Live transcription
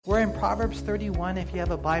We're in Proverbs 31. If you have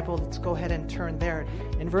a Bible, let's go ahead and turn there.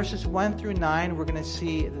 In verses 1 through 9, we're going to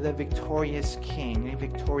see the victorious king, a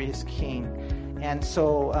victorious king. And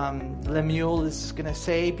so Lemuel is going to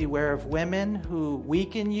say, beware of women who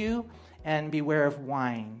weaken you, and beware of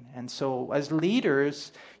wine. And so as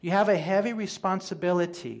leaders, you have a heavy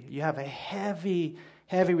responsibility. You have a heavy,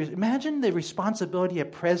 imagine the responsibility a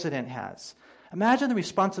president has. Imagine the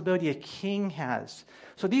responsibility a king has.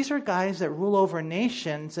 So these are guys that rule over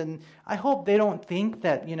nations, and I hope they don't think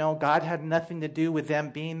that, God had nothing to do with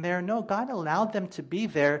them being there. No, God allowed them to be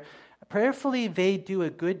there. Prayerfully, they do a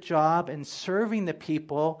good job in serving the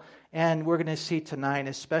people, and we're going to see tonight,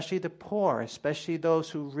 especially the poor, especially those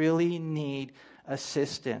who really need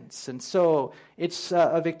assistance. And so it's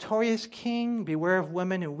a victorious king, beware of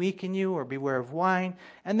women who weaken you, or beware of wine.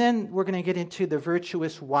 And then we're going to get into the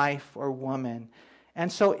virtuous wife or woman.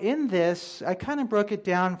 And so in this, I kind of broke it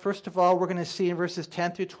down. First of all, we're going to see in verses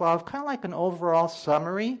 10 through 12, kind of like an overall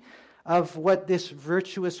summary of what this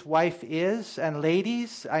virtuous wife is. And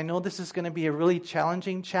ladies, I know this is going to be a really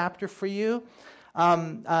challenging chapter for you.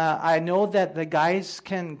 I know that the guys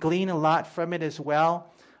can glean a lot from it as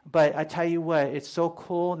well. But I tell you what, it's so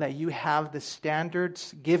cool that you have the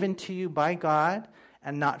standards given to you by God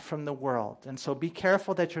and not from the world. And so be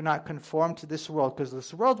careful that you're not conformed to this world, because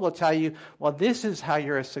this world will tell you, well, this is how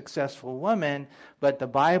you're a successful woman, but the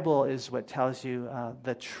Bible is what tells you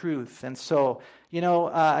the truth. And so,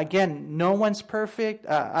 again, no one's perfect.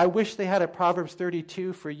 I wish they had a Proverbs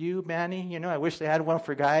 32 for you, Manny. I wish they had one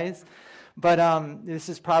for guys. But this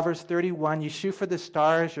is Proverbs 31. You shoot for the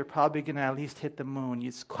stars, you're probably going to at least hit the moon.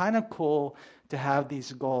 It's kind of cool to have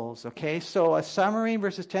these goals, okay? So a summary,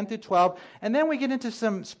 verses 10 through 12. And then we get into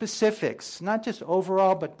some specifics, not just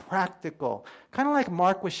overall, but practical. Kind of like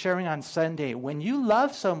Mark was sharing on Sunday. When you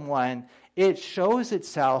love someone, it shows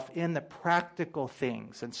itself in the practical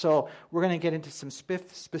things. And so we're going to get into some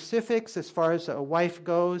specifics as far as a wife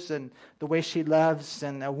goes and the way she loves,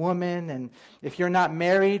 and a woman. And if you're not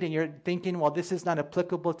married and you're thinking, well, this is not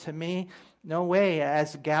applicable to me, no way.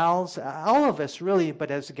 As gals, all of us really, but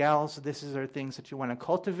as gals, this are things that you want to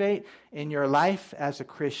cultivate in your life as a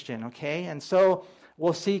Christian, okay? And so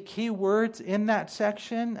we'll see key words in that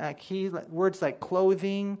section, key words like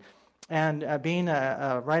clothing, and being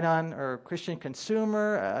a right-on or Christian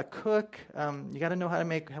consumer, a cook. You got to know how to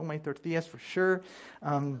make homemade tortillas for sure.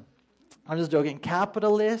 I'm just joking.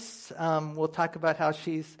 Capitalists. We'll talk about how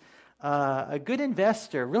she's a good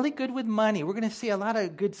investor, really good with money. We're going to see a lot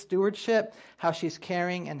of good stewardship, how she's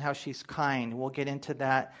caring and how she's kind. We'll get into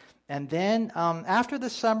that. And then after the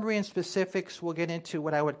summary and specifics, we'll get into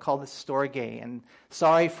what I would call the storge. And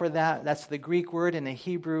sorry for that. That's the Greek word in the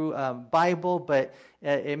Hebrew Bible, but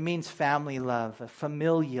it means family love,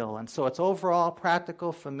 familial. And so it's overall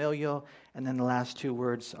practical, familial, and then the last two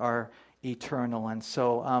words are eternal. And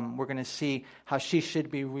so we're going to see how she should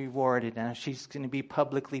be rewarded, and she's going to be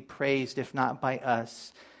publicly praised, if not by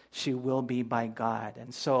us, she will be by God.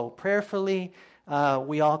 And so prayerfully,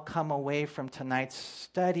 we all come away from tonight's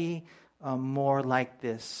study more like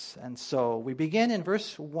this. And so we begin in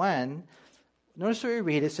verse 1. Notice what we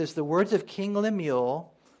read. It says, the words of King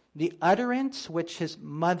Lemuel, the utterance which his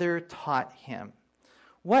mother taught him.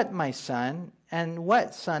 What, my son, and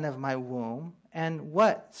what son of my womb, and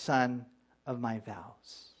what son of my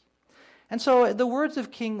vows? And so the words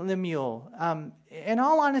of King Lemuel, in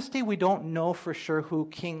all honesty, we don't know for sure who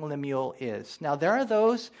King Lemuel is. Now, there are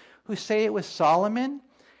those who say it was Solomon,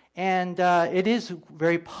 and it is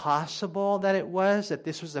very possible that that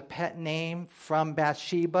this was a pet name from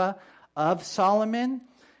Bathsheba of Solomon.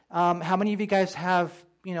 How many of you guys have,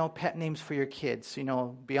 pet names for your kids?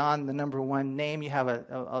 Beyond the number one name, you have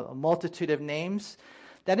a multitude of names.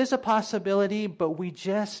 That is a possibility, but we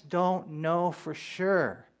just don't know for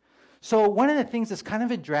sure. So one of the things that's kind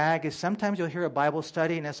of a drag is sometimes you'll hear a Bible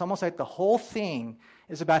study, and it's almost like the whole thing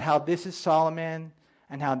is about how this is Solomon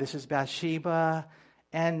and how this is Bathsheba.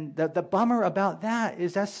 And the bummer about that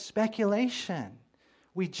is that's speculation.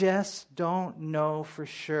 We just don't know for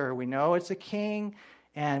sure. We know it's a king,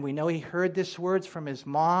 and we know he heard these words from his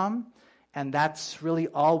mom, and that's really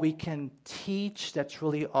all we can teach. That's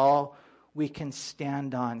really all we can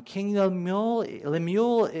stand on. King Lemuel,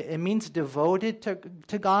 it means devoted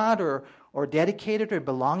to God or dedicated or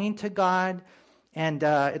belonging to God. And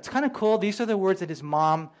it's kind of cool. These are the words that his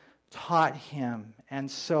mom taught him. And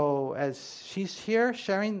so as she's here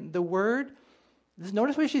sharing the word,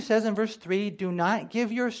 notice what she says in verse 3, do not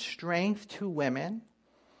give your strength to women,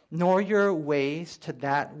 nor your ways to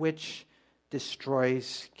that which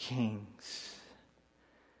destroys kings.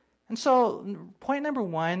 And so point number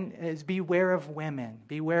one is beware of women.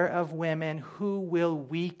 Beware of women who will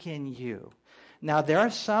weaken you. Now, there are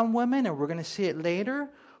some women, and we're going to see it later,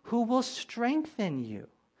 who will strengthen you.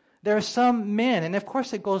 There are some men, and of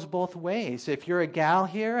course it goes both ways. If you're a gal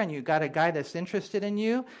here and you got a guy that's interested in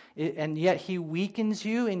you, and yet he weakens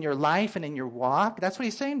you in your life and in your walk, that's what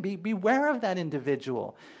he's saying. Beware of that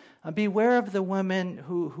individual. Beware of the woman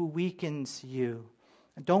who weakens you.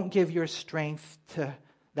 Don't give your strength to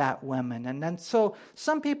that woman. And then so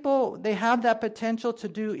some people, they have that potential to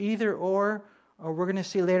do either or we're going to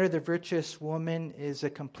see later the virtuous woman is a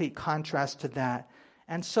complete contrast to that.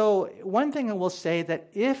 And so one thing I will say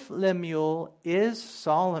that if Lemuel is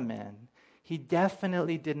Solomon, he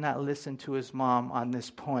definitely did not listen to his mom on this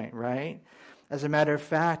point, right? As a matter of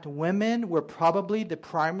fact, women were probably the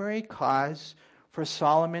primary cause for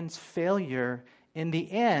Solomon's failure in the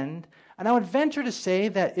end. And I would venture to say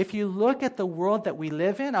that if you look at the world that we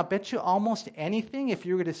live in, I'll bet you almost anything, if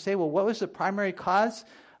you were to say, well, what was the primary cause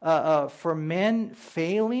for men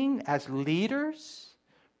failing as leaders?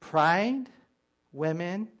 Pride,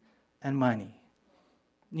 women, and money.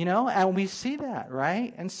 You know, and we see that,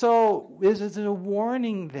 right? And so there's a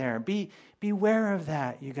warning there. Beware of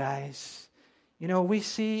that, you guys. You know, we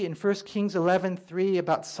see in 1 Kings 11:3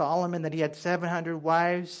 about Solomon that he had 700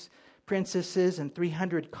 wives, princesses, and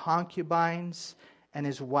 300 concubines, and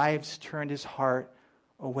his wives turned his heart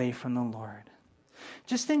away from the Lord.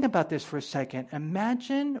 Just think about this for a second.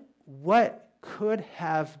 Imagine what could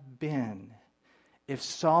have been if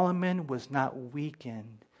Solomon was not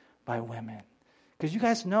weakened by women. Because you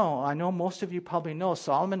guys know, I know most of you probably know,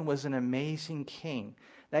 Solomon was an amazing king.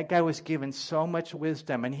 That guy was given so much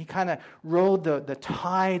wisdom, and he kind of rode the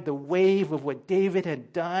tide, the wave of what David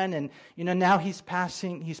had done, and you know now he's passed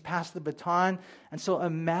the baton. And so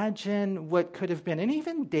imagine what could have been. And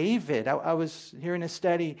even David, I was hearing a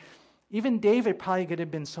study, even David probably could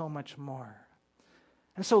have been so much more.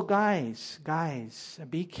 And so guys,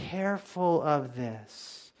 be careful of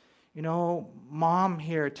this. You know, mom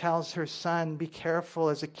here tells her son, be careful.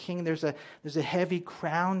 As a king, there's a heavy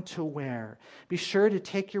crown to wear. Be sure to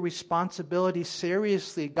take your responsibility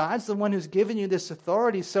seriously. God's the one who's given you this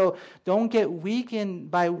authority, so don't get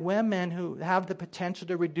weakened by women who have the potential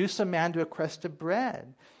to reduce a man to a crust of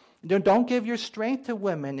bread. Don't give your strength to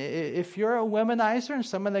women. If you're a womanizer, and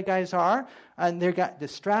some of the guys are, and they got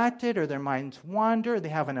distracted or their minds wander, they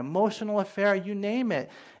have an emotional affair, you name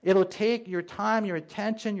it. It'll take your time, your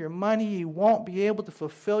attention, your money. You won't be able to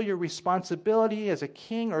fulfill your responsibility as a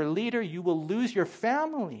king or leader. You will lose your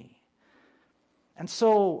family. And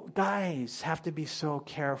so guys have to be so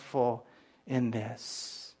careful in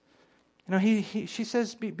this. You know, she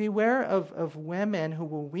says, beware of women who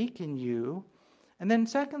will weaken you. And then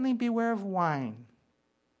secondly, beware of wine.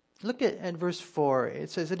 Look at verse 4.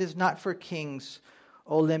 It says, it is not for kings,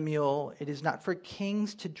 O Lemuel, it is not for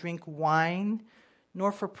kings to drink wine,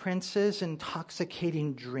 nor for princes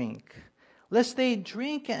intoxicating drink, lest they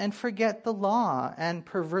drink and forget the law and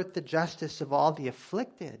pervert the justice of all the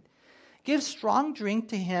afflicted. Give strong drink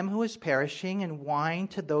to him who is perishing, and wine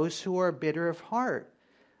to those who are bitter of heart.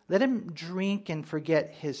 Let him drink and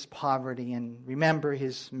forget his poverty and remember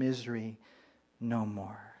his misery no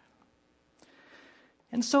more.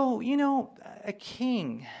 And so, you know, a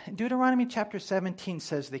king, Deuteronomy chapter 17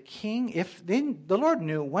 says the king, the Lord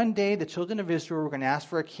knew one day the children of Israel were going to ask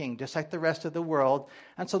for a king, just like the rest of the world.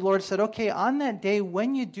 And so the Lord said, okay, on that day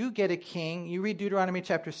when you do get a king, you read Deuteronomy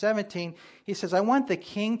chapter 17, he says, I want the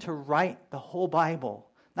king to write the whole Bible.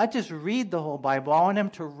 Not just read the whole Bible, I want him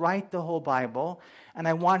to write the whole Bible, and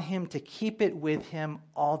I want him to keep it with him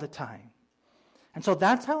all the time. And so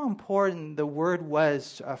that's how important the word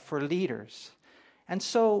was for leaders. And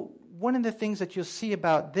so one of the things that you'll see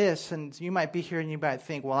about this, and you might be here and you might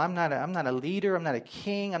think, well, I'm not a leader, I'm not a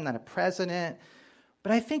king, I'm not a president.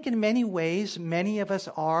 But I think in many ways, many of us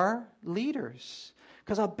are leaders.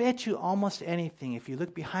 Because I'll bet you almost anything, if you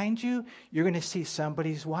look behind you, you're going to see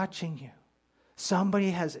somebody's watching you. Somebody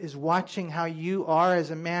is watching how you are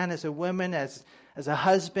as a man, as a woman, as a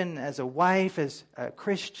husband, as a wife, as a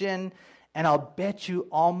Christian. And I'll bet you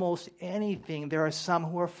almost anything, there are some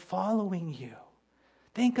who are following you.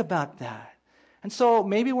 Think about that. And so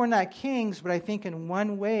maybe we're not kings, but I think in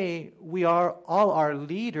one way we are all our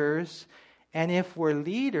leaders. And if we're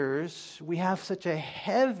leaders, we have such a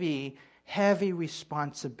heavy, heavy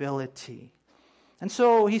responsibility. And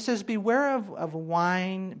so he says, beware of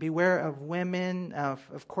wine, beware of women.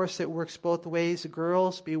 Of course, it works both ways.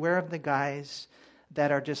 Girls, beware of the guys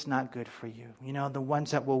that are just not good for you. You know, the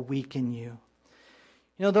ones that will weaken you.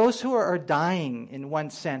 You know, those who are dying in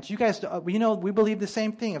one sense. You guys, you know, we believe the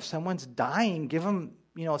same thing. If someone's dying, give them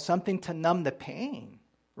something to numb the pain,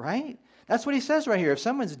 right? That's what he says right here. If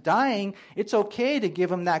someone's dying, it's okay to give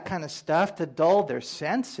them that kind of stuff to dull their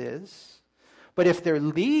senses. But if they're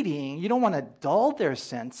leading, you don't want to dull their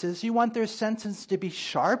senses. You want their senses to be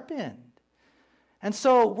sharpened. And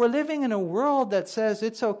so we're living in a world that says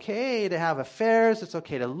it's okay to have affairs, it's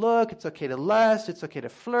okay to look, it's okay to lust, it's okay to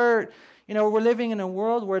flirt. We're living in a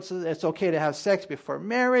world where it's okay to have sex before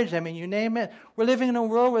marriage. I mean, you name it. We're living in a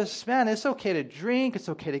world where, man, it's okay to drink, it's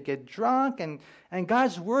okay to get drunk. And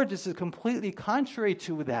God's word is completely contrary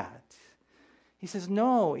to that. He says,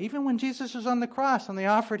 no, even when Jesus was on the cross and they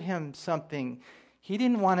offered him something, he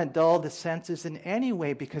didn't want to dull the senses in any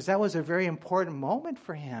way because that was a very important moment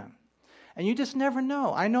for him. And you just never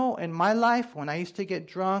know. I know in my life when I used to get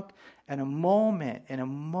drunk, in a moment,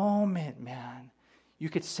 man, you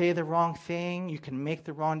could say the wrong thing. You can make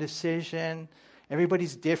the wrong decision.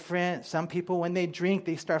 Everybody's different. Some people, when they drink,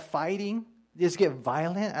 they start fighting. They just get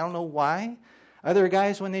violent. I don't know why. Other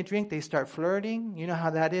guys, when they drink, they start flirting. You know how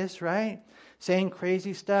that is, right? Saying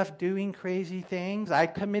crazy stuff, doing crazy things. I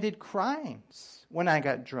committed crimes when I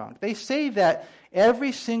got drunk. They say that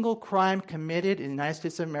every single crime committed in the United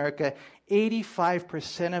States of America,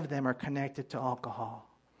 85% of them are connected to alcohol.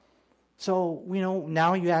 So,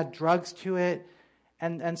 now you add drugs to it.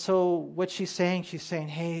 And so what she's saying,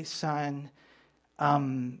 hey, son,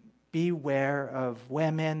 beware of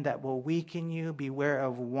women that will weaken you. Beware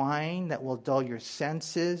of wine that will dull your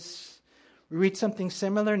senses. We read something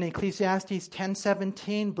similar in Ecclesiastes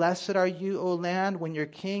 10:17. Blessed are you, O land, when your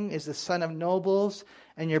king is the son of nobles,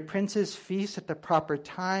 and your princes feast at the proper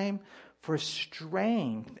time for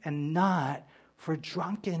strength and not for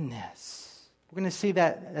drunkenness. We're going to see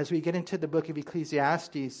that as we get into the book of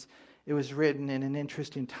Ecclesiastes. It was written in an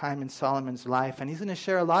interesting time in Solomon's life. And he's going to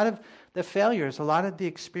share a lot of the failures, a lot of the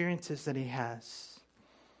experiences that he has.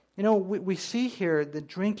 We see here that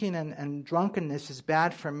drinking and drunkenness is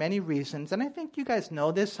bad for many reasons. And I think you guys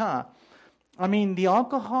know this, huh? I mean, the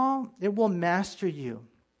alcohol, it will master you.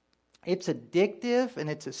 It's addictive and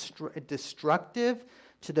it's destructive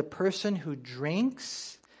to the person who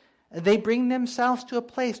drinks. They bring themselves to a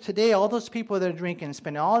place. Today, all those people that are drinking,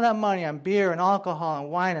 spending all that money on beer and alcohol and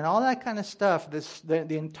wine and all that kind of stuff,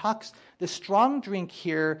 the strong drink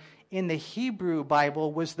here in the Hebrew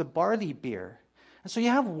Bible was the barley beer. And so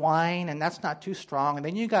you have wine, and that's not too strong, and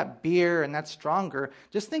then you got beer, and that's stronger.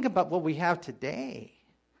 Just think about what we have today.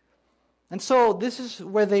 And so this is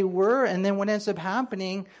where they were, and then what ends up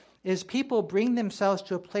happening is people bring themselves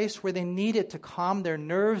to a place where they need it to calm their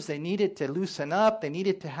nerves, they need it to loosen up, they need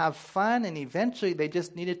it to have fun, and eventually they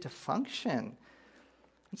just need it to function.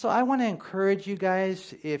 And so I want to encourage you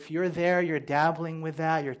guys, if you're there, you're dabbling with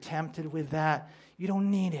that, you're tempted with that, you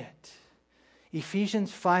don't need it.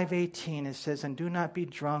 Ephesians 5:18, it says, and do not be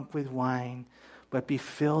drunk with wine, but be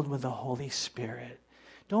filled with the Holy Spirit.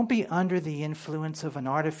 Don't be under the influence of an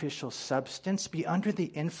artificial substance. Be under the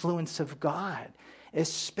influence of God,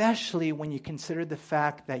 especially when you consider the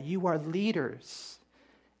fact that you are leaders.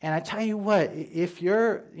 And I tell you what, if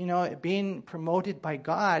you're, being promoted by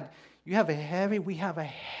God, we have a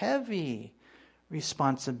heavy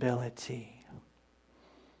responsibility.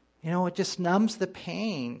 It just numbs the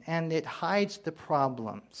pain and it hides the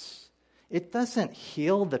problems. It doesn't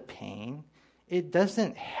heal the pain. It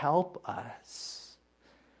doesn't help us.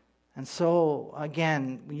 And so,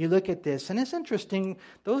 again, when you look at this, and it's interesting,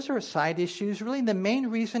 those are side issues. Really, the main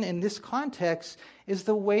reason in this context is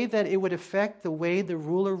the way that it would affect the way the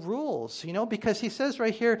ruler rules. Because he says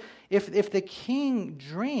right here, if the king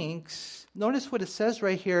drinks, notice what it says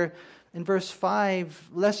right here, in verse 5,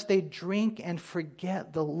 lest they drink and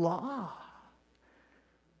forget the law.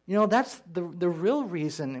 That's the real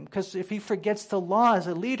reason. Because if he forgets the law as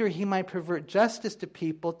a leader, he might pervert justice to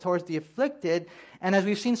people towards the afflicted. And as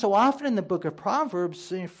we've seen so often in the book of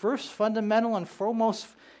Proverbs, first fundamental and foremost,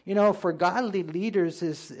 for godly leaders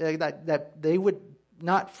is that they would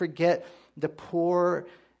not forget the poor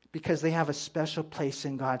because they have a special place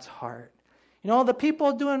in God's heart. The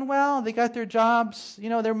people doing well, they got their jobs,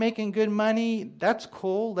 they're making good money. That's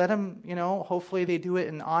cool. Let them, hopefully they do it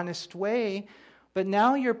in an honest way. But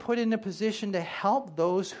now you're put in a position to help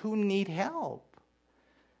those who need help.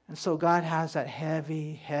 And so God has that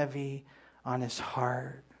heavy on his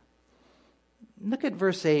heart. Look at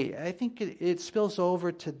verse 8. I think it spills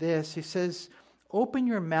over to this. He says, open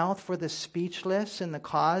your mouth for the speechless in the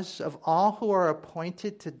cause of all who are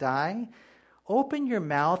appointed to die. Open your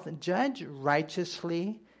mouth, judge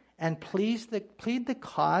righteously, and plead the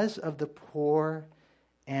cause of the poor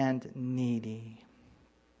and needy.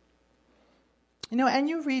 And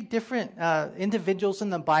you read different individuals in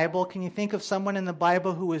the Bible. Can you think of someone in the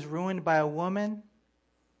Bible who was ruined by a woman?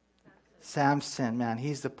 Samson, man,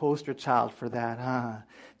 he's the poster child for that, huh?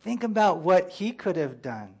 Think about what he could have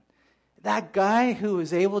done. That guy who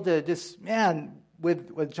was able to just, man,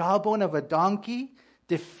 with jawbone of a donkey,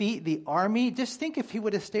 defeat the army. Just think if he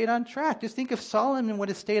would have stayed on track. Just think if Solomon would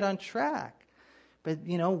have stayed on track. But,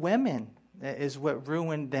 women is what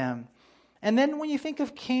ruined them. And then when you think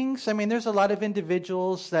of kings, I mean, there's a lot of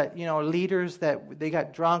individuals that, leaders that they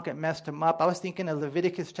got drunk and messed them up. I was thinking of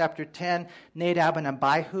Leviticus chapter 10, Nadab and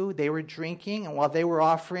Abihu, they were drinking, and while they were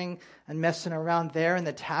offering and messing around there in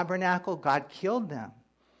the tabernacle, God killed them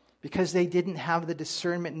because they didn't have the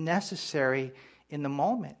discernment necessary in the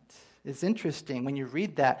moment. It's interesting when you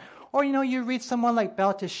read that. Or, you read someone like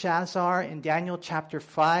Belteshazzar in Daniel chapter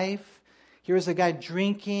 5. Here's a guy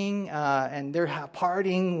drinking, and they're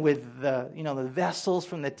partying with the vessels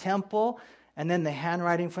from the temple, and then the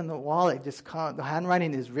handwriting from the wall. The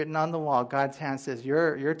handwriting is written on the wall. God's hand says,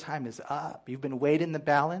 "Your time is up. You've been weighed in the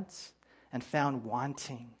balance and found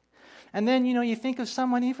wanting." And then you think of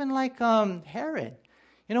someone even like Herod.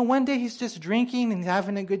 One day he's just drinking and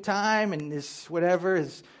having a good time, and his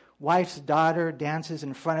wife's daughter dances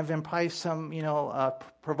in front of him, probably some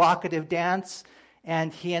provocative dance.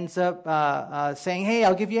 And he ends up saying, "Hey,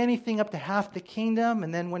 I'll give you anything up to half the kingdom."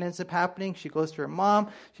 And then what ends up happening, she goes to her mom.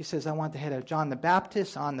 She says, "I want the head of John the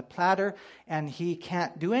Baptist on the platter." And he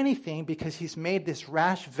can't do anything because he's made this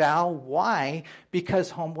rash vow. Why?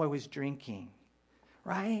 Because homeboy was drinking.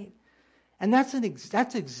 Right? And that's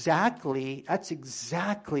exactly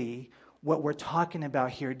what we're talking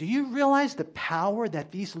about here. Do you realize the power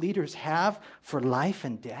that these leaders have for life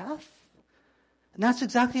and death? And that's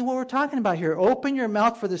exactly what we're talking about here. Open your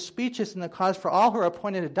mouth for the speechless and the cause for all who are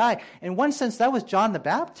appointed to die. In one sense, that was John the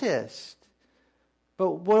Baptist. But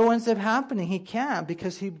what ends up happening? He can't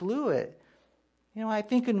because he blew it. I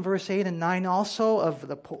think in verse 8 and 9 also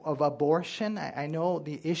of abortion. I know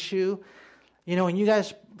the issue. And you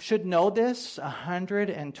guys should know this.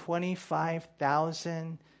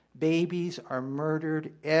 125,000 babies are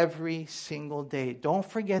murdered every single day. Don't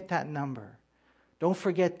forget that number. Don't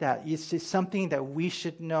forget that. It's just something that we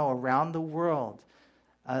should know around the world.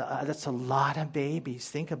 That's a lot of babies.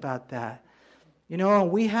 Think about that.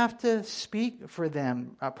 We have to speak for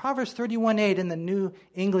them. Proverbs 31:8 in the New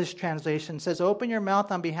English translation says, "Open your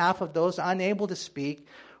mouth on behalf of those unable to speak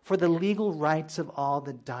for the legal rights of all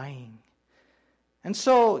the dying." And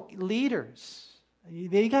so, leaders,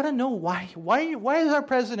 they got to know why. Why is our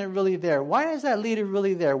president really there? Why is that leader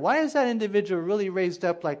really there? Why is that individual really raised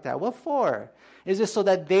up like that? What for? Is it so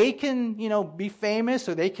that they can, be famous,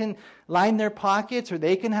 or they can line their pockets, or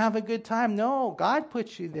they can have a good time? No, God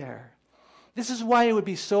put you there. This is why it would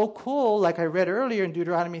be so cool, like I read earlier in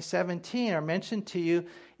Deuteronomy 17, or mentioned to you,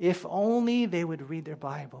 if only they would read their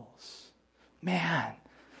Bibles. Man,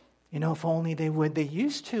 if only they would. They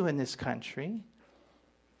used to in this country,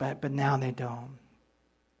 but now they don't.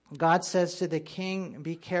 God says to the king,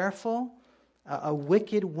 "Be careful. A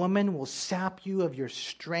wicked woman will sap you of your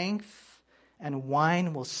strength, and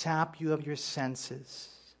wine will sap you of your senses."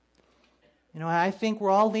 I think we're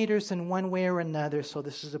all leaders in one way or another, so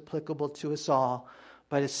this is applicable to us all,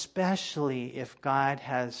 but especially if God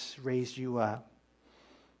has raised you up.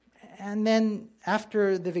 And then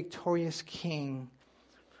after the victorious king,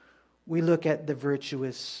 we look at the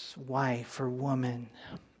virtuous wife or woman.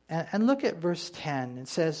 And look at verse 10. It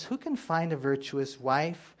says, "Who can find a virtuous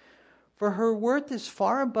wife? For her worth is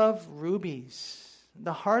far above rubies.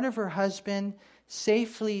 The heart of her husband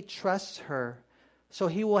safely trusts her, so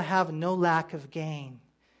he will have no lack of gain.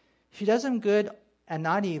 She does him good and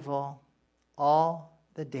not evil all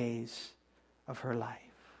the days of her life."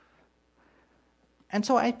 And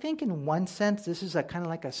so I think in one sense, this is a kind of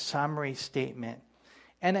like a summary statement.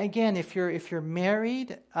 And again, if you're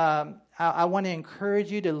married, I want to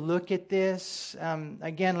encourage you to look at this.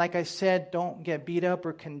 Again, like I said, don't get beat up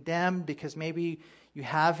or condemned because maybe you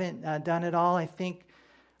haven't done it all. I think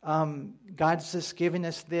God's just given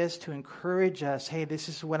us this to encourage us. Hey, this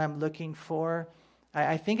is what I'm looking for.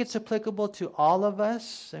 I think it's applicable to all of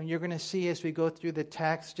us. And you're going to see as we go through the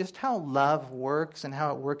text just how love works and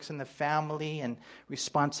how it works in the family and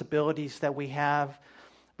responsibilities that we have.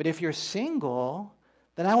 But if you're single,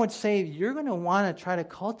 then I would say you're going to want to try to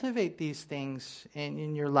cultivate these things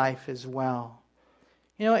in your life as well.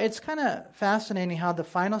 It's kind of fascinating how the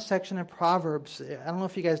final section of Proverbs, I don't know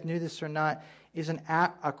if you guys knew this or not, is an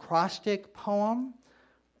acrostic poem,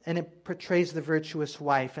 and it portrays the virtuous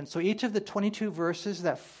wife. And so each of the 22 verses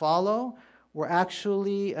that follow were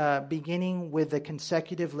actually beginning with the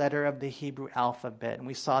consecutive letter of the Hebrew alphabet. And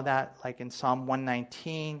we saw that like in Psalm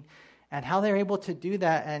 119, and how they're able to do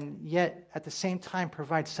that and yet at the same time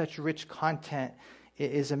provide such rich content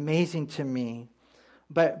is amazing to me.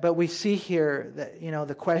 But we see here that,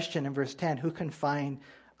 the question in verse 10, who can find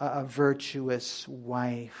a virtuous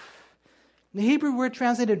wife? The Hebrew word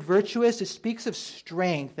translated virtuous, it speaks of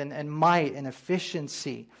strength and might and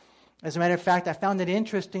efficiency. As a matter of fact, I found it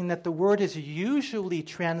interesting that the word is usually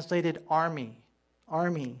translated army.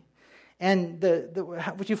 And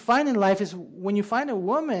what you find in life is when you find a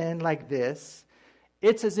woman like this,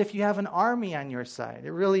 it's as if you have an army on your side.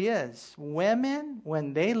 It really is. Women,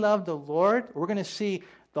 when they love the Lord, we're going to see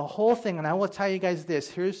the whole thing. And I will tell you guys this.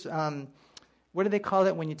 Here's, what do they call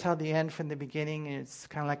it when you tell the end from the beginning? It's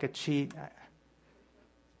kind of like a cheat.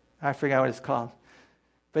 I forgot what it's called.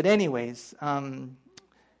 But anyways,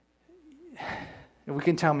 we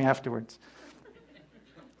can tell me afterwards.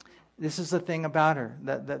 This is the thing about her.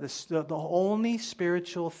 The only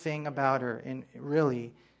spiritual thing about her, and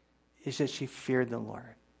really, is that she feared the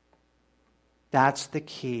Lord. That's the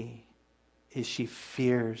key, is she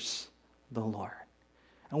fears the Lord.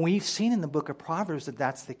 And we've seen in the book of Proverbs that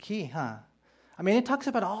that's the key, huh? I mean, it talks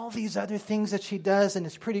about all these other things that she does, and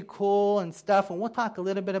it's pretty cool and stuff, and we'll talk a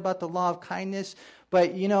little bit about the law of kindness,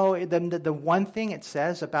 but, the one thing it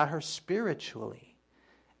says about her spiritually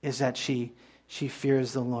is that she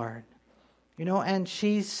fears the Lord. And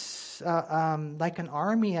she's like an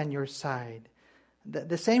army on your side.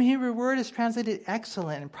 The same Hebrew word is translated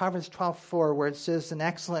excellent in Proverbs 12:4, where it says an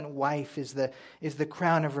excellent wife is the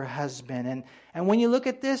crown of her husband. And when you look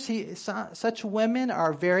at this, such women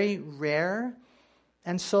are very rare.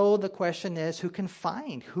 And so the question is, who can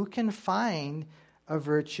find a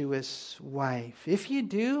virtuous wife? If you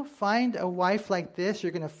do find a wife like this,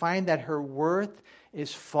 you're going to find that her worth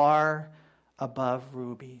is far above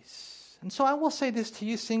rubies. And so I will say this to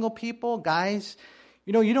you, single people, guys.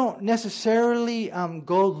 You don't necessarily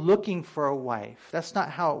go looking for a wife. That's not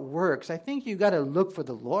how it works. I think you got to look for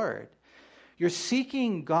the Lord. You're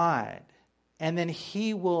seeking God, and then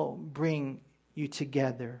He will bring you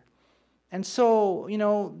together. And so,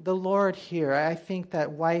 the Lord here, I think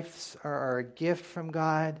that wives are a gift from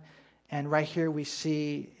God. And right here we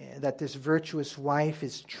see that this virtuous wife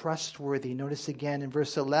is trustworthy. Notice again in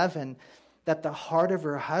verse 11 that the heart of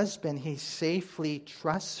her husband, he safely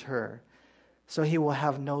trusts her, so he will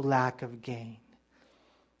have no lack of gain.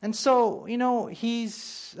 And so,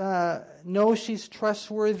 he's knows she's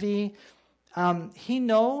trustworthy. He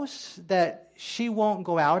knows that she won't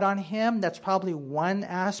go out on him. That's probably one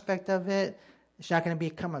aspect of it. She's not going to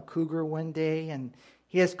become a cougar one day. And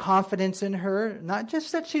he has confidence in her, not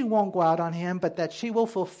just that she won't go out on him, but that she will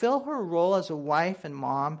fulfill her role as a wife and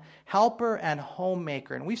mom, helper and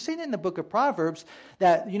homemaker. And we've seen in the book of Proverbs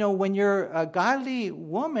that, when you're a godly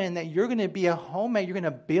woman, that you're going to be a homemaker, you're going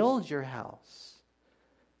to build your house.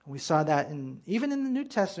 We saw that even in the New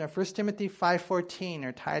Testament, 1 Timothy 5:14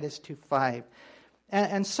 or Titus 2:5.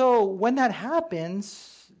 And so when that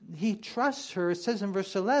happens, he trusts her. It says in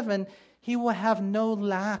verse 11, he will have no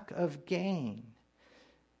lack of gain.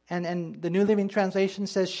 And the New Living Translation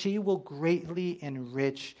says she will greatly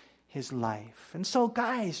enrich his life. And so,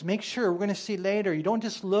 guys, make sure, we're going to see later, you don't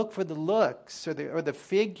just look for the looks or the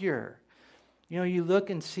figure. You look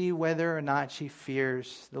and see whether or not she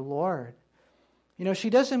fears the Lord. She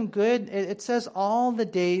does him good. It says all the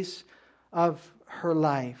days of her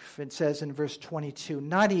life. It says in verse 22,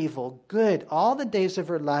 not evil, good, all the days of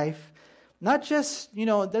her life. Not just, it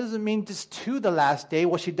doesn't mean just to the last day.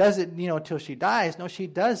 Well, she does it, till she dies. No, she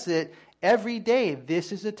does it every day.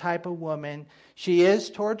 This is the type of woman she is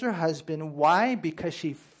towards her husband. Why? Because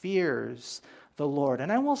she fears the Lord.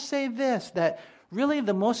 And I will say this, that really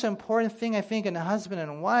the most important thing, I think, in a husband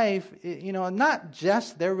and wife, not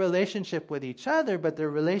just their relationship with each other, but their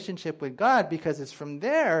relationship with God, because it's from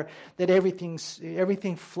there that everything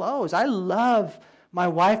flows. I love my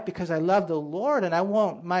wife because I love the Lord, and I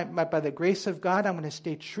won't, by the grace of God, I'm going to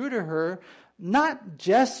stay true to her, not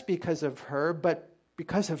just because of her, but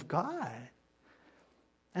because of God.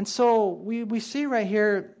 And so we see right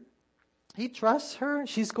here, he trusts her.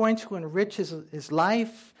 She's going to enrich his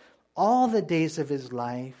life all the days of his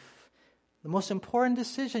life. The most important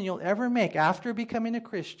decision you'll ever make after becoming a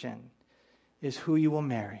Christian is who you will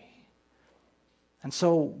marry. And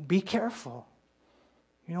so be careful.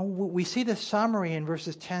 We see the summary in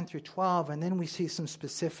verses 10 through 12, and then we see some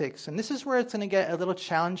specifics. And this is where it's going to get a little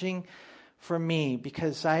challenging for me,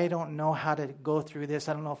 because I don't know how to go through this.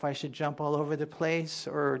 I don't know if I should jump all over the place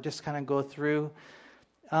or just kind of go through.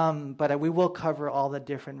 But we will cover all the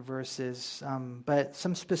different verses, but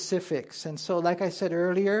some specifics. And so, like I said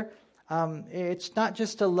earlier, it's not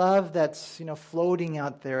just a love that's floating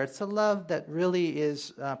out there. It's a love that really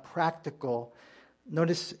is practical.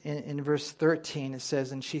 Notice in verse 13 it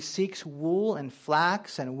says, and she seeks wool and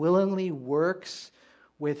flax and willingly works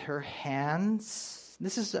with her hands.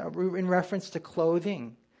 This is in reference to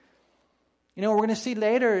clothing. We're going to see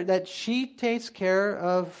later that she takes care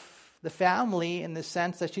of the family in the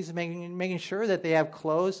sense that she's making sure that they have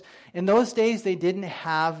clothes. In those days, they didn't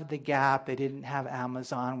have the Gap. They didn't have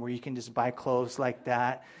Amazon where you can just buy clothes like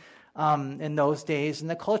that in those days. And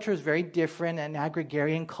the culture is very different. An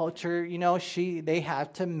agrarian culture, they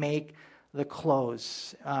have to make the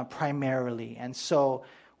clothes primarily. And so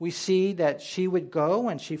we see that she would go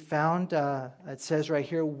and she found, it says right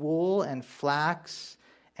here, wool and flax.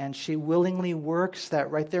 And she willingly works. That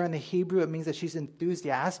right there in the Hebrew, it means that she's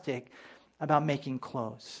enthusiastic about making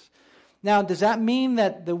clothes. Now, does that mean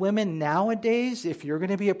that the women nowadays, if you're going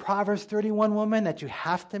to be a Proverbs 31 woman, that you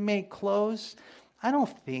have to make clothes? I don't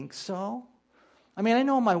think so. I mean, I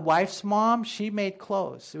know my wife's mom, she made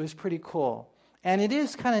clothes. It was pretty cool. And it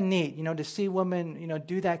is kind of neat, to see women,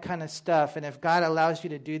 do that kind of stuff. And if God allows you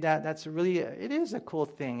to do that, it is a cool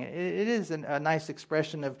thing. It is a nice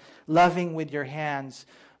expression of loving with your hands.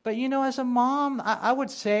 But, as a mom, I would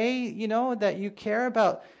say, that you care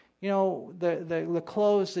about, the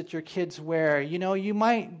clothes that your kids wear. You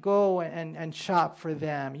might go and shop for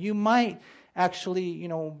them. You might actually,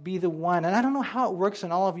 be the one. And I don't know how it works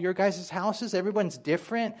in all of your guys' houses. Everyone's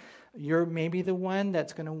different. You're maybe the one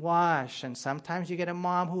that's going to wash. And sometimes you get a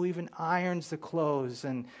mom who even irons the clothes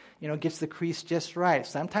and, gets the crease just right.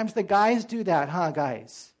 Sometimes the guys do that,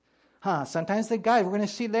 guys? Sometimes the guys, we're going to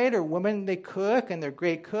see later, women, they cook and they're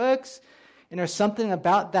great cooks. And there's something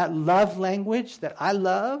about that love language that I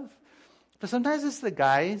love. But sometimes it's the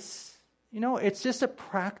guys. It's just a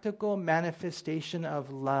practical manifestation of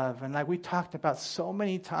love. And like we talked about so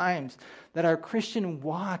many times, that our Christian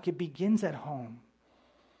walk, it begins at home.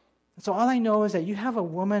 So all I know is that you have a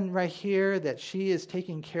woman right here that she is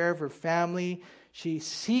taking care of her family. She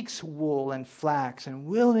seeks wool and flax, and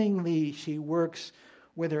willingly she works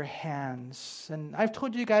with her hands. And I've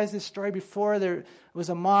told you guys this story before. There was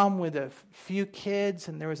a mom with a few kids,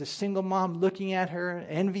 and there was a single mom looking at her,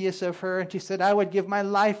 envious of her, and she said, I would give my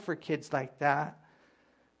life for kids like that.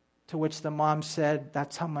 To which the mom said,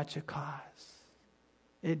 that's how much it costs.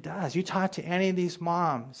 It does. You talk to any of these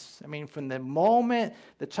moms. I mean, from the moment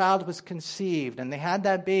the child was conceived and they had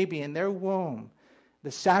that baby in their womb,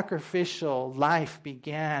 the sacrificial life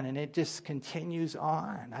began, and it just continues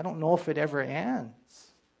on. I don't know if it ever ends.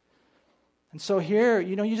 And so here,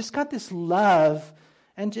 you just got this love,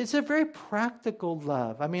 and it's a very practical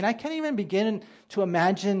love. I mean, I can't even begin to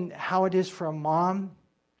imagine how it is for a mom.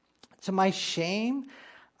 To my shame,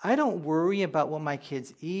 I don't worry about what my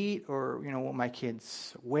kids eat or, what my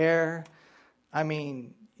kids wear. I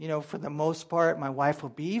mean, for the most part, my wife will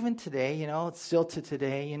be, even today, still to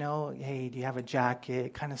today, hey, do you have a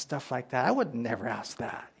jacket? Kind of stuff like that. I would never ask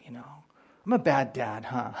that, I'm a bad dad,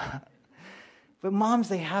 But moms,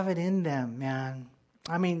 they have it in them, man.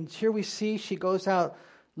 I mean, here we see she goes out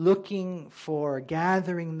looking for,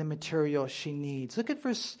 gathering the material she needs. Look at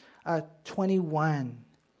verse 21.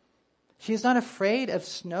 She is not afraid of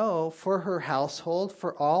snow for her household,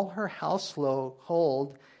 for all her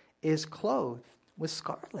household is clothed with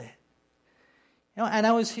scarlet. And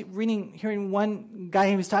I was hearing one guy,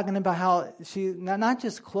 he was talking about how she not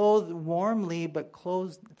just clothed warmly, but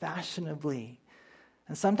clothed fashionably.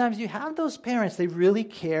 And sometimes you have those parents, they really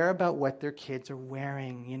care about what their kids are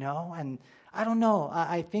wearing, And I don't know,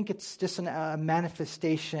 I think it's just a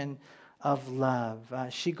manifestation of love.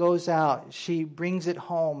 She goes out, she brings it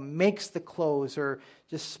home, makes the clothes, or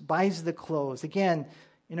just buys the clothes. Again,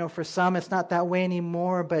 for some it's not that way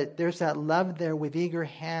anymore, but there's that love there with eager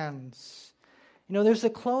hands. There's the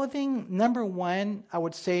clothing, number one, I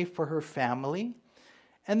would say, for her family.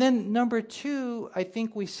 And then number two, I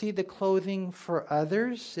think we see the clothing for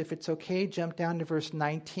others. If it's okay, jump down to verse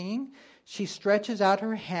 19. She stretches out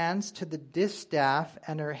her hands to the distaff,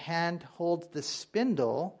 and her hand holds the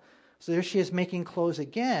spindle. So there she is making clothes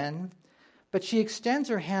again. But she extends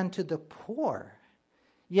her hand to the poor.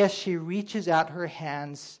 Yes, she reaches out her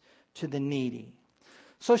hands to the needy.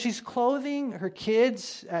 So she's clothing her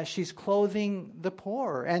kids, she's clothing the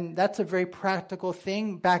poor. And that's a very practical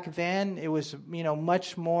thing. Back then, it was,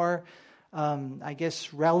 much more,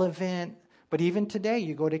 relevant. But even today,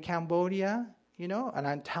 you go to Cambodia, and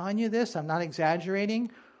I'm telling you this, I'm not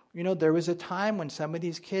exaggerating. There was a time when some of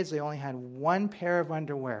these kids, they only had one pair of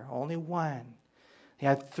underwear, only one. They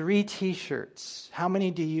had 3 T-shirts. How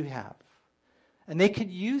many do you have? And they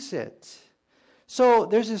could use it. So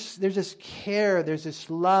there's this care, there's this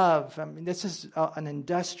love. I mean, this is an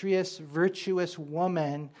industrious, virtuous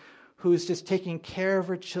woman who's just taking care of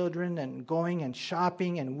her children and going and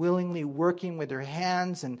shopping and willingly working with her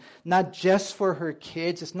hands, and not just for her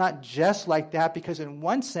kids. It's not just like that, because in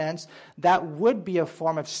one sense, that would be a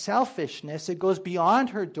form of selfishness. It goes beyond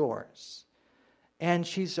her doors. And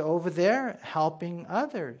she's over there helping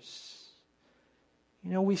others.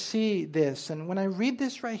 We see this. And when I read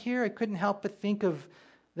this right here, I couldn't help but think of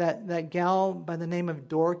that gal by the name of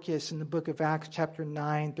Dorcas in the book of Acts chapter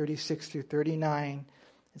 9, 36 through 39.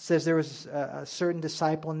 It says there was a certain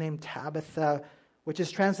disciple named Tabitha, which is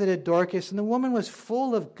translated Dorcas, and the woman was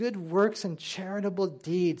full of good works and charitable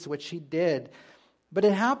deeds, which she did. But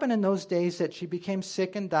it happened in those days that she became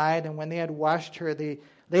sick and died, and when they had washed her, they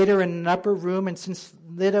laid her in an upper room, and since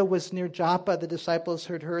Lydda was near Joppa, the disciples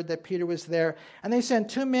had heard that Peter was there, and they sent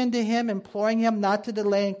 2 men to him, imploring him not to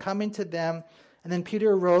delay in coming to them. And then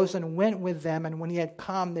Peter arose and went with them, and when he had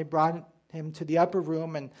come, they brought him to the upper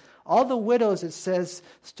room, and all the widows, it says,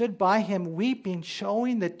 stood by him weeping,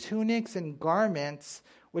 showing the tunics and garments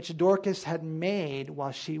which Dorcas had made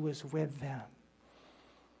while she was with them.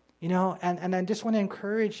 And I just want to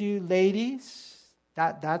encourage you, ladies,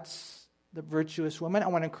 that's the virtuous woman. I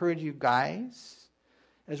want to encourage you guys,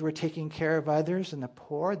 as we're taking care of others and the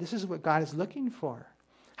poor. This is what God is looking for.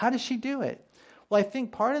 How does she do it? Well, I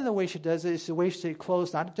think part of the way she does it is the way she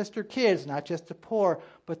clothes not just her kids, not just the poor,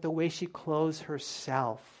 but the way she clothes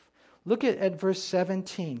herself. Look at verse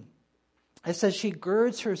 17. It says she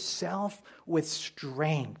girds herself with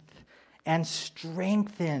strength and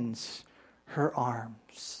strengthens her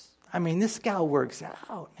arms. I mean, this gal works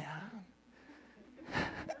out, man.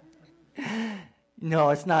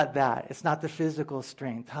 No, it's not that. It's not the physical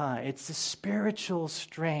strength, It's the spiritual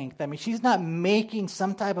strength. I mean, she's not making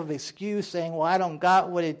some type of excuse saying, well, I don't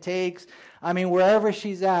got what it takes. I mean, wherever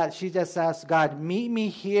she's at, she just asks God, meet me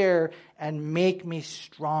here and make me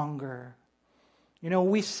stronger.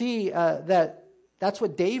 We see that's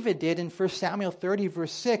what David did in 1 Samuel 30,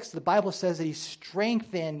 verse 6. The Bible says that he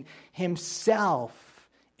strengthened himself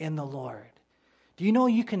in the Lord. Do you know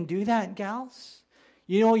you can do that, gals?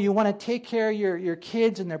 You want to take care of your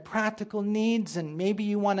kids and their practical needs, and maybe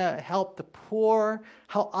you want to help the poor.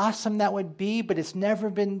 How awesome that would be, but it's never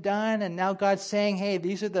been done. And now God's saying, hey,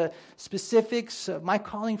 these are the specifics of my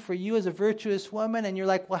calling for you as a virtuous woman. And you're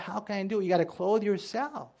like, well, how can I do it? You got to clothe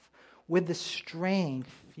yourself with the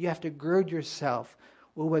strength. You have to gird yourself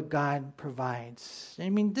with what God provides. I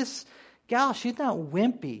mean, this gal, she's not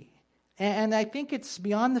wimpy. And I think it's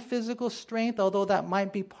beyond the physical strength, although that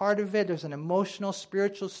might be part of it. There's an emotional,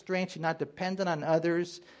 spiritual strength. She's not dependent on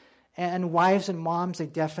others. And wives and moms, they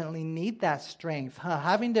definitely need that strength.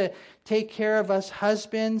 Having to take care of us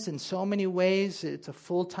husbands in so many ways, it's a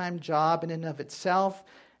full-time job in and of itself.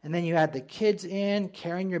 And then you add the kids in,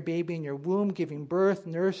 carrying your baby in your womb, giving birth,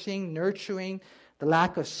 nursing, nurturing, the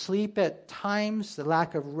lack of sleep at times, the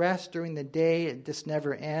lack of rest during the day, it just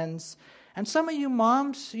never ends. And some of you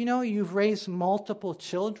moms, you've raised multiple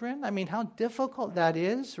children. I mean, how difficult that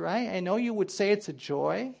is, right? I know you would say it's a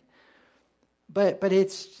joy, but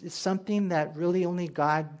it's something that really only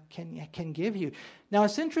God can give you. Now,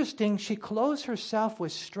 it's interesting, she clothes herself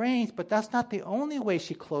with strength, but that's not the only way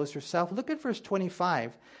she clothes herself. Look at verse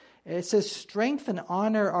 25. It says, strength and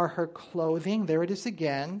honor are her clothing. There it is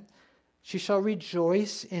again. She shall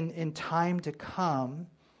rejoice in time to come.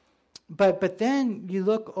 But then you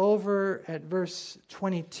look over at verse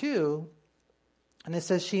 22, and it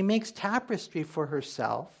says, she makes tapestry for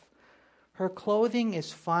herself. Her clothing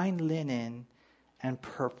is fine linen and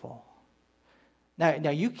purple. Now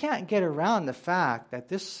you can't get around the fact that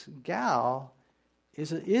this gal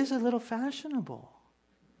is a little fashionable.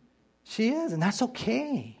 She is, and that's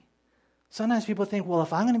okay. Sometimes people think, well,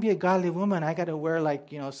 if I'm going to be a godly woman, I got to wear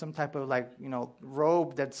some type of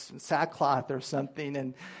robe that's sackcloth or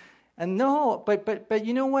something. And no, but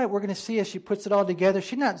you know what? We're going to see as she puts it all together.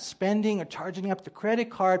 She's not spending or charging up the credit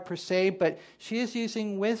card per se, but she is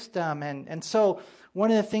using wisdom. And so one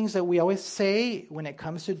of the things that we always say when it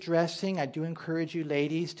comes to dressing, I do encourage you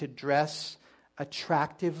ladies to dress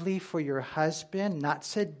attractively for your husband, not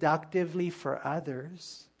seductively for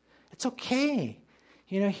others. It's okay.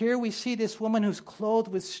 Here we see this woman who's clothed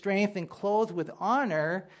with strength and clothed with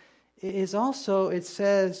honor is also, it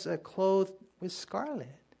says, clothed with scarlet.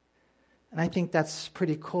 And I think that's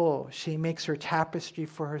pretty cool. She makes her tapestry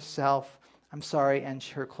for herself. And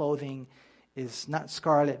her clothing is not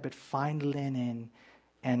scarlet, but fine linen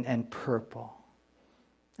and purple.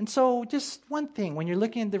 And so just one thing, when you're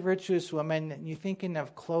looking at the virtuous woman and you're thinking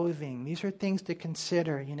of clothing, these are things to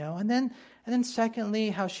consider, And then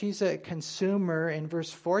secondly, how she's a consumer in verse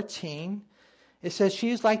 14. It says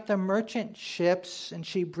she's like the merchant ships, and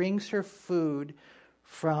she brings her food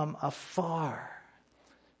from afar.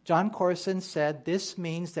 John Corson said, this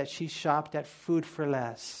means that she shopped at Food for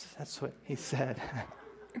Less. That's what he said.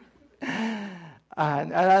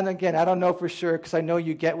 And again, I don't know for sure because I know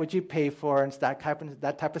you get what you pay for and it's that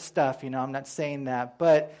type of stuff. I'm not saying that.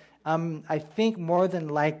 But I think more than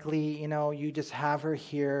likely, you just have her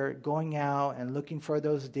here going out and looking for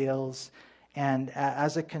those deals. And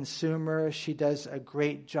as a consumer, she does a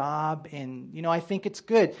great job. And, I think it's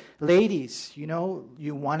good. Ladies, you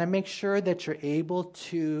want to make sure that you're able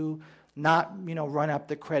to not, run up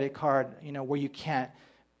the credit card, where you can't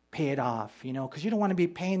pay it off, because you don't want to be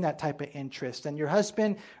paying that type of interest. And your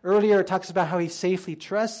husband earlier talks about how he safely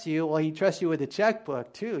trusts you. Well, he trusts you with a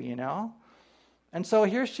checkbook too, And so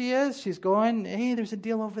here she is. She's going, hey, there's a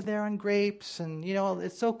deal over there on grapes. And,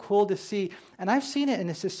 it's so cool to see. And I've seen it, and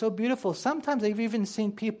it's just so beautiful. Sometimes I've even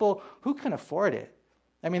seen people who can afford it.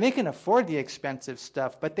 I mean, they can afford the expensive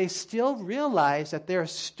stuff, but they still realize that they're a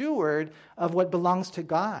steward of what belongs to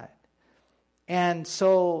God. And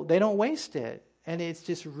so they don't waste it. And it's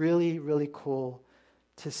just really, really cool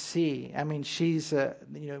to see. I mean, she's,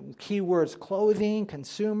 keywords, clothing,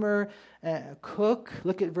 consumer, cook.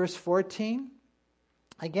 Look at verse 14.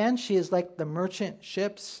 Again, she is like the merchant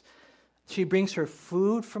ships. She brings her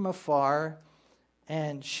food from afar,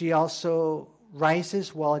 and she also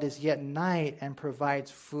rises while it is yet night and provides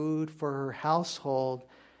food for her household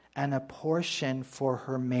and a portion for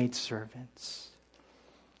her maidservants.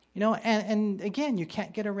 And again, you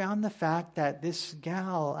can't get around the fact that this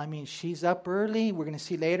gal, she's up early. We're going to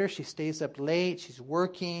see later, she stays up late. She's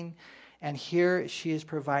working. And here she is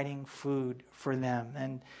providing food for them.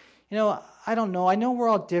 And, I don't know. I know we're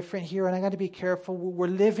all different here, and I got to be careful. We're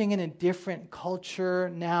living in a different culture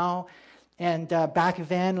now. And back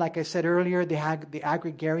then, like I said earlier, they had the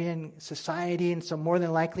agrarian society. And so more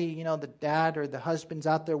than likely, the dad or the husband's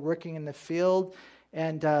out there working in the field.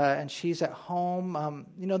 And she's at home.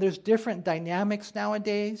 There's different dynamics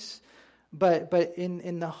nowadays, but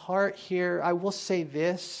in the heart here, I will say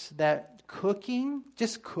this, that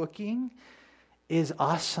just cooking is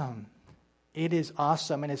awesome. It is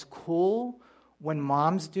awesome, and it's cool when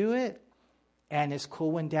moms do it, and it's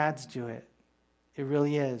cool when dads do it. It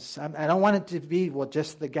really is. I don't want it to be,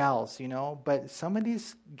 just the gals, but some of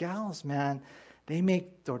these gals, man, they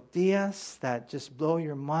make tortillas that just blow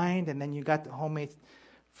your mind, and then you got the homemade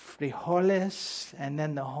frijoles, and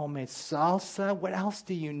then the homemade salsa. What else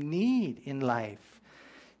do you need in life?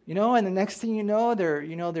 And the next thing you know,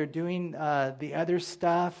 they're doing the other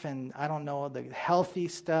stuff, and I don't know, the healthy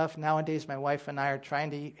stuff. Nowadays, my wife and I are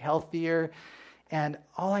trying to eat healthier, and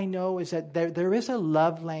all I know is that there is a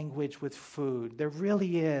love language with food. There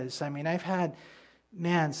really is. I've had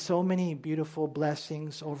so many beautiful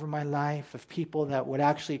blessings over my life of people that would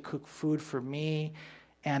actually cook food for me.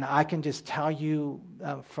 And I can just tell you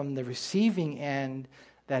from the receiving end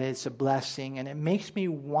that it's a blessing. And it makes me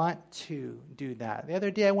want to do that. The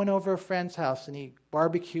other day I went over a friend's house and he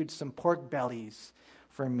barbecued some pork bellies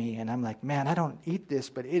for me. And I'm like, man, I don't eat this,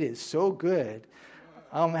 but it is so good.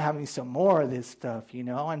 I'm having some more of this stuff,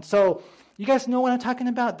 And so you guys know what I'm talking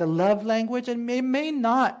about, the love language. And it may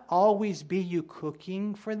not always be you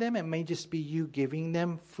cooking for them. It may just be you giving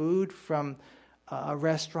them food from a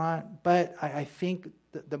restaurant. But I think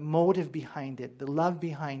the motive behind it, the love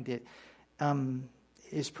behind it,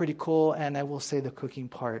 is pretty cool. And I will say the cooking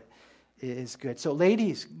part is good. So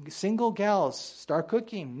ladies, single gals, start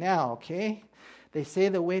cooking now, okay? They say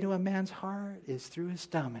the way to a man's heart is through his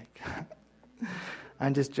stomach.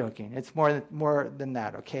 I'm just joking. It's more than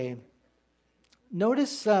that, okay?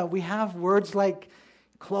 Notice we have words like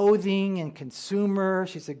clothing and consumer.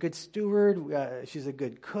 She's a good steward. She's a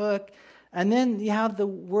good cook. And then you have the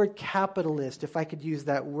word capitalist, if I could use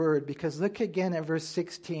that word, because look again at verse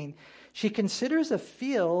 16. She considers a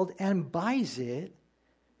field and buys it,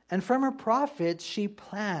 and from her profits she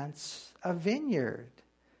plants a vineyard.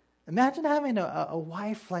 Imagine having a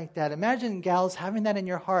wife like that. Imagine, gals, having that in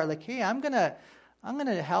your heart. Like, hey, I'm gonna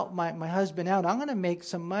help my husband out. I'm going to make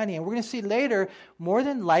some money. And we're going to see later, more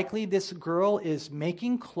than likely, this girl is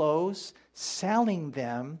making clothes, selling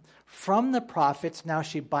them from the profits. Now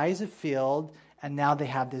she buys a field, and now they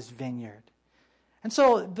have this vineyard. And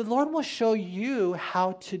so the Lord will show you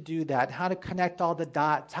how to do that, how to connect all the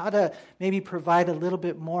dots, how to maybe provide a little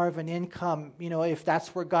bit more of an income, if that's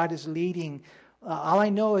where God is leading. All I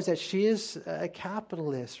know is that she is a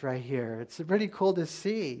capitalist right here. It's pretty cool to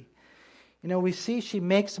see. We see she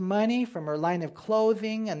makes money from her line of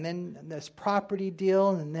clothing and then this property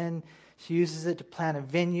deal, and then she uses it to plant a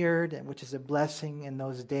vineyard, which is a blessing in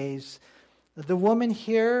those days. The woman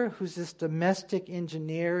here, who's this domestic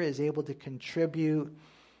engineer, is able to contribute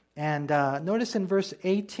And notice in verse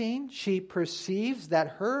 18, she perceives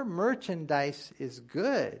that her merchandise is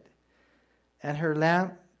good, and her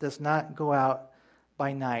lamp does not go out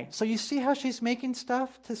by night. So you see how she's making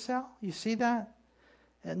stuff to sell? You see that?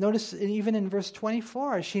 And notice even in verse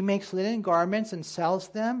 24, she makes linen garments and sells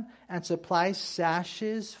them and supplies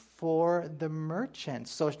sashes for the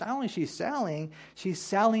merchants. So not only she's selling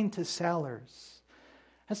to sellers.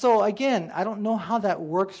 And so again, I don't know how that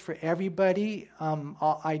works for everybody.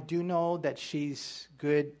 I do know that she's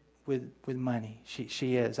good with money.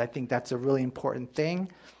 She is. I think that's a really important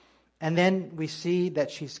thing. And then we see that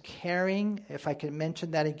she's caring. If I can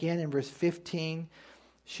mention that again in verse 15,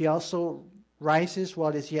 she also rises while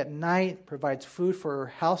it is yet night, provides food for her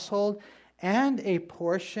household, and a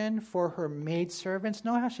portion for her maidservants.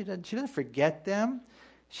 Know how she doesn't forget them.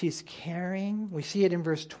 She's caring. We see it in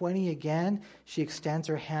verse 20 again. She extends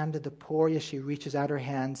her hand to the poor. Yes, she reaches out her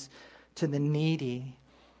hands to the needy.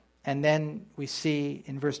 And then we see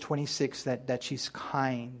in verse 26 that she's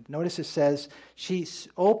kind. Notice it says, she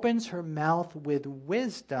opens her mouth with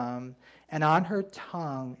wisdom, and on her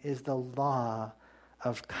tongue is the law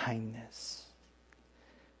of kindness.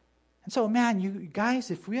 And so, man, you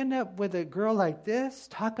guys, if we end up with a girl like this,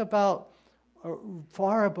 talk about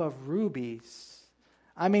far above rubies.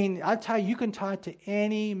 I mean, I'll tell you, you can talk to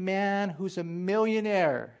any man who's a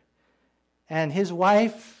millionaire, and his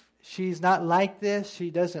wife, she's not like this. She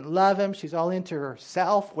doesn't love him. She's all into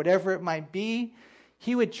herself, whatever it might be.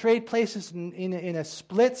 He would trade places in a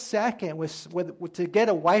split second to get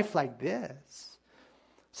a wife like this.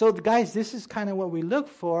 So, guys, this is kind of what we look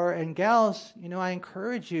for. And gals, I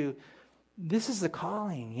encourage you, this is the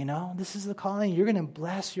calling, This is the calling. You're going to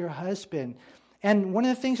bless your husband. And one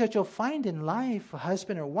of the things that you'll find in life, a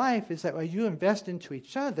husband or wife, is that when you invest into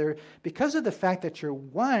each other, because of the fact that you're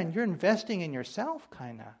one, you're investing in yourself,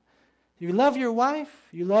 kind of. You love your wife,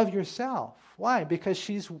 you love yourself. Why? Because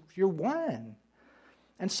you're one.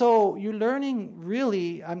 And so you're learning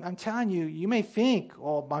really, I'm telling you, you may think,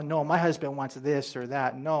 oh, no, my husband wants this or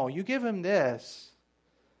that. No, you give him this.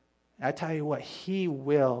 I tell you what, he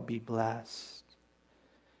will be blessed.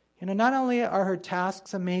 Not only are her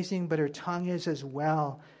tasks amazing, but her tongue is as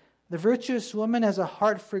well. The virtuous woman has a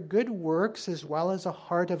heart for good works as well as a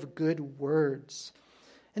heart of good words.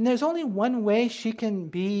 And there's only one way she can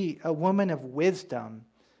be a woman of wisdom.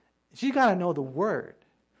 She's got to know the Word.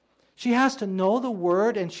 She has to know the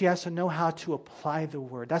Word, and she has to know how to apply the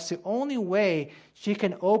Word. That's the only way she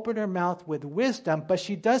can open her mouth with wisdom, but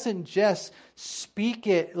she doesn't just speak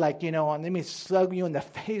it like, and let me slug you in the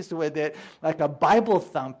face with it like a Bible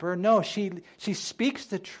thumper. No, she speaks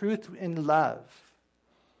the truth in love.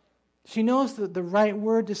 She knows the right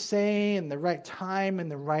word to say and the right time and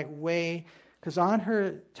the right way, because on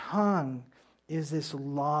her tongue is this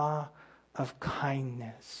law of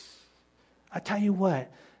kindness. I tell you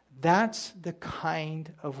what, that's the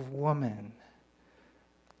kind of woman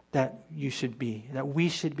that you should be, that we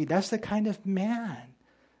should be. That's the kind of man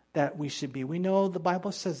that we should be. We know the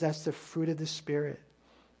Bible says that's the fruit of the Spirit.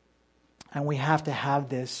 And we have to have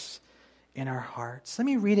this in our hearts. Let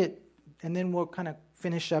me read it, and then we'll kind of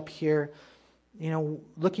finish up here.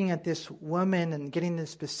 Looking at this woman and getting the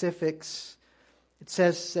specifics, it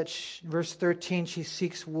says that verse 13, she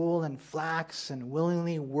seeks wool and flax and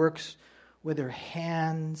willingly works with her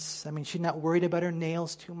hands. I mean, she's not worried about her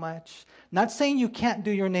nails too much. Not saying you can't do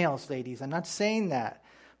your nails, ladies. I'm not saying that.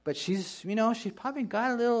 But she's probably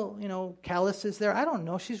got a little, calluses there. I don't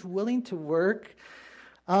know. She's willing to work.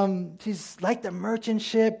 She's like the merchant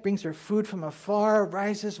ship, brings her food from afar,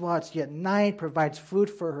 rises while it's yet night, provides food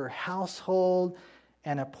for her household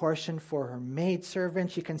and a portion for her maidservant.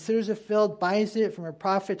 She considers a field, buys it from her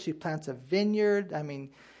profit. She plants a vineyard. I mean,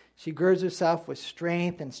 she girds herself with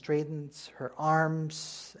strength and straightens her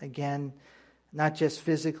arms. Again, not just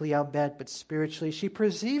physically, I'll bet, but spiritually. She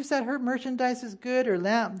perceives that her merchandise is good. Her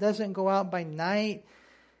lamp doesn't go out by night.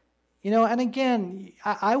 And again,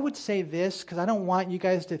 I would say this because I don't want you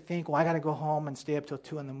guys to think, I got to go home and stay up till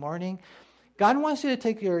 2 a.m. God wants you to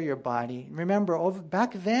take care of your body. Remember,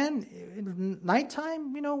 back then,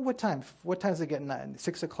 nighttime, what time? What time is it getting?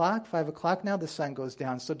 6 o'clock, 5 o'clock now? The sun goes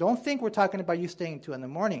down. So don't think we're talking about you staying 2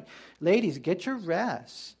 a.m. Ladies, get your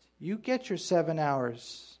rest. You get your 7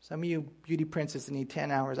 hours. Some of you beauty princesses need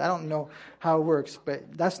 10 hours. I don't know how it works,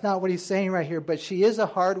 but that's not what he's saying right here. But she is a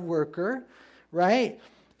hard worker, right?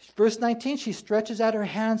 Verse 19, she stretches out her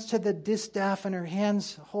hands to the distaff, and her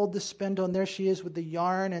hands hold the spindle, and there she is with the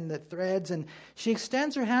yarn and the threads. And she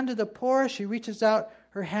extends her hand to the poor. She reaches out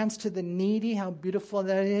her hands to the needy. How beautiful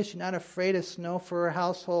that is. She's not afraid of snow for her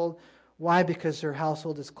household. Why? Because her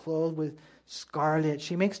household is clothed with scarlet.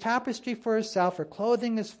 She makes tapestry for herself. Her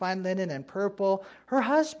clothing is fine linen and purple. Her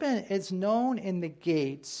husband is known in the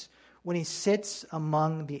gates when he sits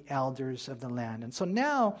among the elders of the land. And so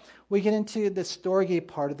now we get into the storge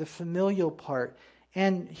part, of the familial part.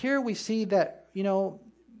 And here we see that,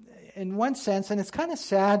 in one sense, and it's kind of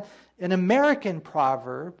sad, an American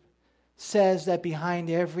proverb says that behind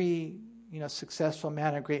every successful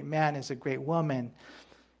man or great man is a great woman.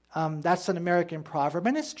 That's an American proverb,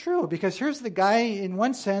 and it's true, because here's the guy, in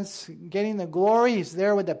one sense, getting the glory. He's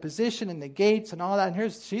there with the position and the gates and all that,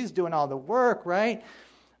 and she's doing all the work, right?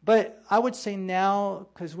 But I would say now,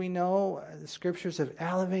 because we know the scriptures have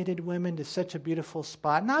elevated women to such a beautiful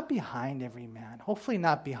spot, not behind every man, hopefully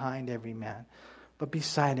not behind every man, but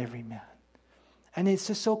beside every man. And it's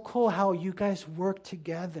just so cool how you guys work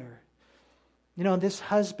together. This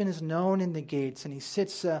husband is known in the gates, and he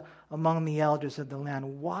sits among the elders of the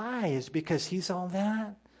land. Why? Is it because he's all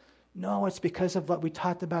that? No, it's because of what we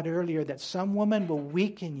talked about earlier, that some women will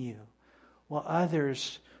weaken you, while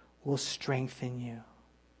others will strengthen you.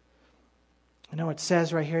 It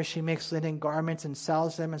says right here, she makes linen garments and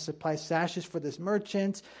sells them and supplies sashes for this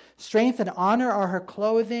merchant. Strength and honor are her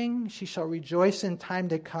clothing. She shall rejoice in time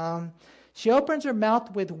to come. She opens her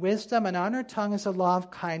mouth with wisdom, and on her tongue is a law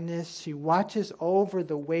of kindness. She watches over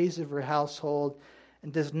the ways of her household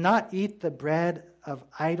and does not eat the bread of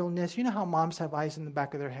idleness. You know how moms have eyes in the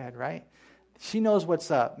back of their head, right? She knows what's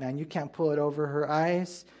up, man. You can't pull it over her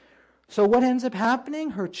eyes. So what ends up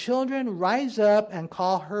happening? Her children rise up and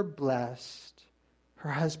call her blessed.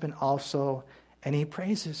 Her husband also, and he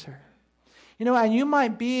praises her. And you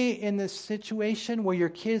might be in this situation where your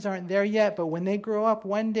kids aren't there yet, but when they grow up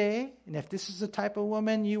one day, and if this is the type of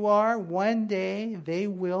woman you are, one day they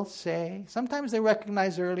will say, sometimes they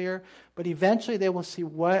recognize earlier, but eventually they will see,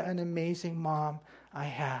 what an amazing mom I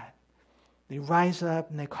had. They rise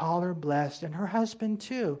up and they call her blessed, and her husband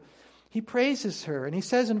too. He praises her, and he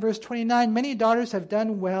says in verse 29, many daughters have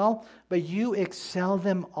done well, but you excel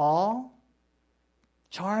them all.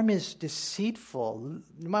 Charm is deceitful.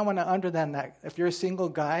 You might want to underline that. If you're a single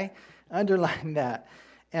guy, underline that.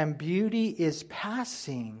 And beauty is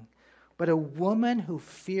passing. But a woman who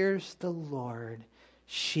fears the Lord,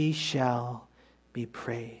 she shall be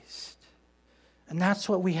praised. And that's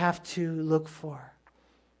what we have to look for.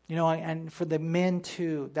 And for the men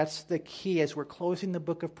too, that's the key. As we're closing the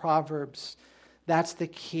book of Proverbs, that's the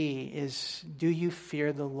key, is do you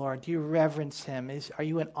fear the Lord? Do you reverence Him? Are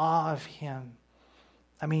you in awe of Him?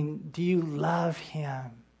 Do you love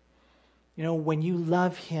Him? When you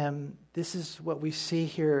love Him, this is what we see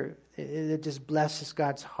here. It just blesses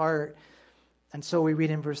God's heart. And so we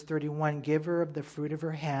read in verse 31, give her of the fruit of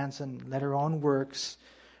her hands and let her own works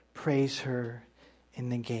praise her in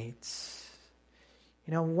the gates.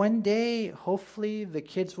 One day, hopefully, the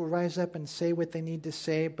kids will rise up and say what they need to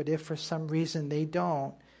say. But if for some reason they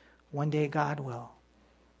don't, one day God will.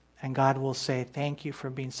 And God will say, thank you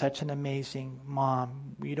for being such an amazing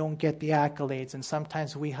mom. You don't get the accolades. And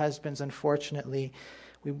sometimes we husbands, unfortunately,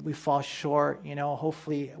 we fall short.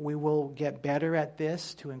 Hopefully we will get better at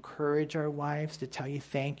this, to encourage our wives, to tell you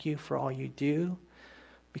thank you for all you do,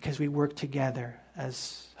 because we work together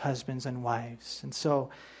as husbands and wives. And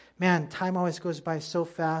so, man, time always goes by so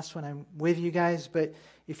fast when I'm with you guys. But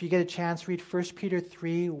if you get a chance, read 1 Peter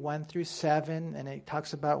 3, 1 through 7, and it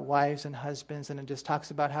talks about wives and husbands, and it just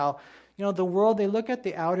talks about how, the world, they look at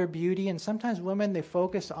the outer beauty, and sometimes women, they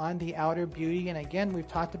focus on the outer beauty. And again, we've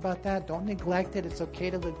talked about that. Don't neglect it. It's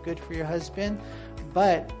okay to look good for your husband,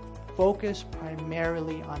 but focus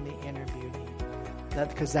primarily on the inner beauty.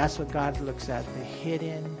 Because that's what God looks at, the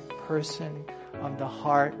hidden person of the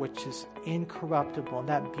heart, which is incorruptible.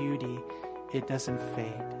 That beauty, it doesn't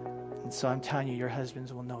fade. And so I'm telling you, your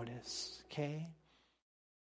husbands will notice, okay?